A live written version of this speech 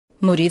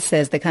Moody's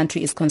says the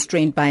country is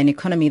constrained by an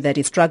economy that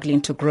is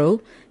struggling to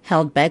grow,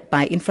 held back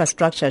by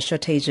infrastructure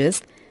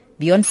shortages,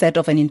 the onset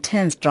of an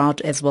intense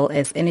drought as well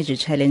as energy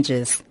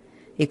challenges.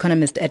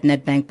 Economist at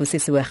Nedbank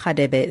Busisiwe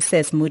Radebe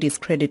says Moody's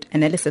credit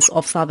analysis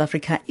of South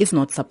Africa is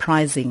not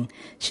surprising.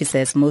 She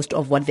says most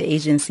of what the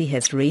agency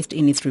has raised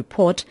in its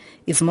report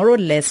is more or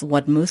less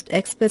what most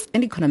experts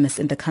and economists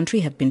in the country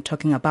have been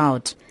talking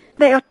about.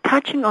 They are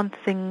touching on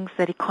things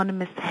that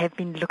economists have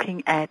been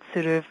looking at,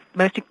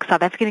 mostly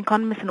South African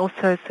economists and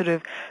also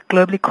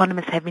global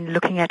economists have been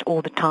looking at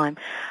all the time.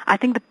 I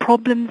think the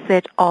problems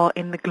that are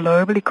in the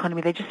global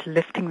economy, they're just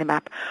lifting them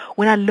up.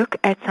 When I look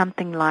at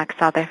something like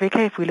South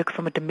Africa, if we look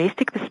from a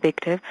domestic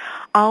perspective,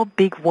 our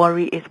big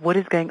worry is what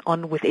is going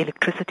on with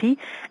electricity,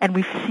 and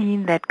we've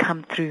seen that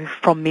come through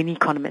from many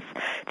economists.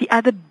 The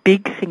other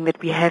big thing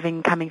that we're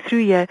having coming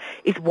through here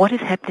is what is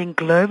happening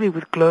globally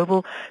with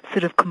global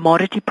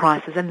commodity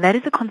prices, and that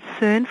is a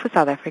concern for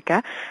South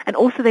Africa. And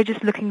also they're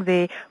just looking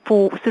there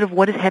for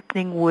what is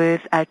happening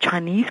with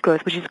Chinese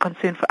growth, which is a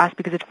concern for us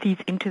because it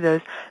feeds into those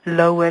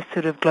lower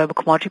global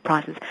commodity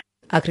prices.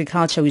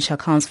 Agriculture, which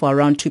accounts for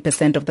around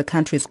 2% of the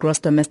country's gross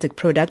domestic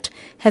product,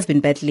 has been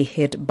badly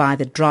hit by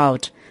the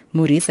drought.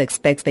 Moody's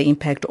expects the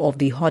impact of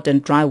the hot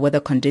and dry weather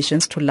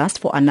conditions to last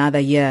for another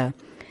year.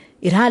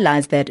 It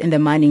highlights that in the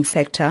mining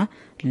sector,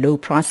 low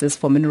prices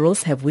for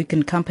minerals have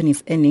weakened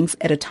companies' earnings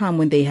at a time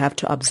when they have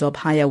to absorb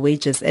higher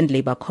wages and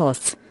labor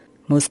costs.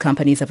 Most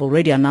companies have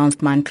already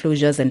announced mine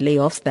closures and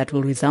layoffs that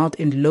will result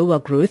in lower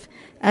growth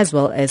as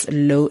well as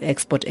low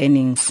export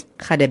earnings.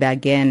 Radebe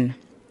again.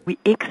 We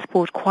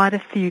export quite a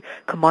few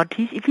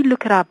commodities. If you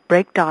look at our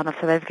breakdown of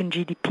South African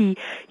GDP,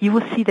 you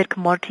will see that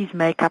commodities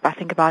make up,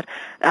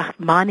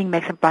 mining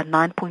makes up about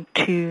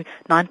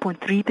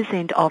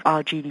 9.3% of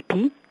our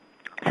GDP.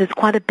 So it's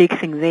quite a big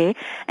thing there.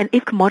 And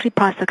if commodity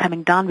prices are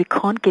coming down, we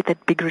can't get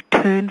that big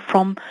return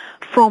from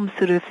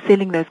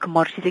selling those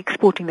commodities,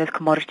 exporting those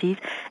commodities.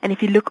 And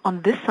if you look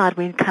on this side,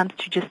 when it comes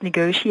to just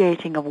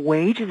negotiating of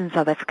wages in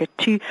South Africa,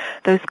 to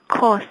those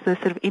costs, those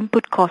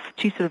input costs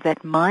to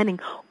that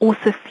mining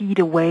also feed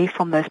away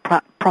from those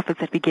profits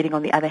that we're getting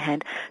on the other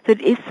hand. So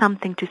it is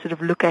something to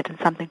look at and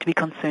something to be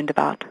concerned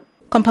about.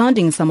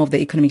 Compounding some of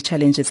the economic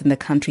challenges in the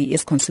country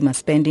is consumer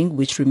spending,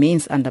 which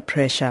remains under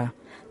pressure.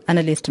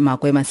 Analyst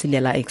Makwe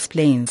Masilela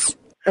explains.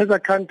 As a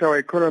country, our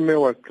economy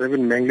was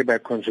driven mainly by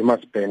consumer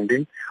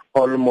spending.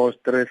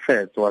 Almost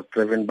 3/3 was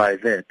driven by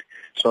that.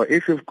 So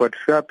if you've got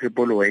fewer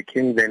people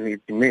working, then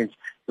it means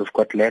you've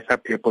got lesser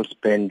people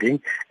spending.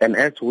 And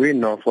as we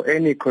know, for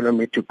any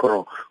economy to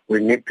grow,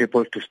 we need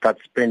people to start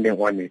spending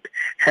on it.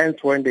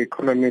 Hence, when the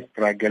economy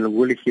struggles,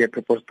 we'll hear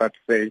people start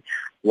saying,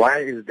 why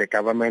is the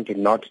government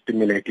not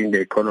stimulating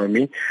the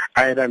economy?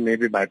 Either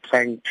maybe by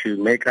trying to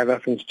make other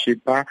things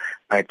cheaper,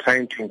 by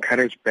trying to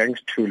encourage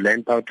banks to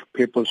lend out to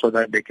people so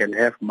that they can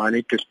have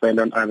money to spend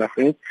on other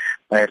things,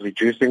 by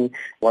reducing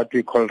what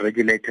we call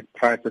regulated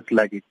prices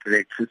like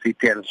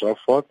electricity and so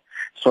forth,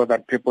 so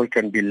that people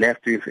can be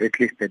left with at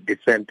least a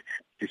decent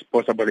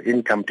disposable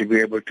income to be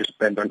able to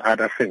spend on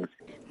other things.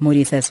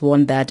 Moody's has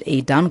warned that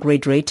a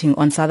downgrade rating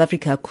on South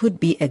Africa could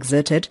be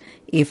exerted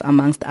if,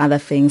 amongst other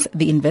things,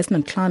 the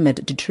investment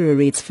climate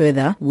deteriorates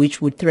further,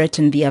 which would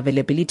threaten the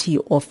availability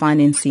of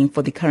financing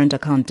for the current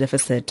account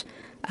deficit.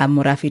 I'm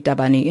Morafi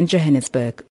Tabani in Johannesburg.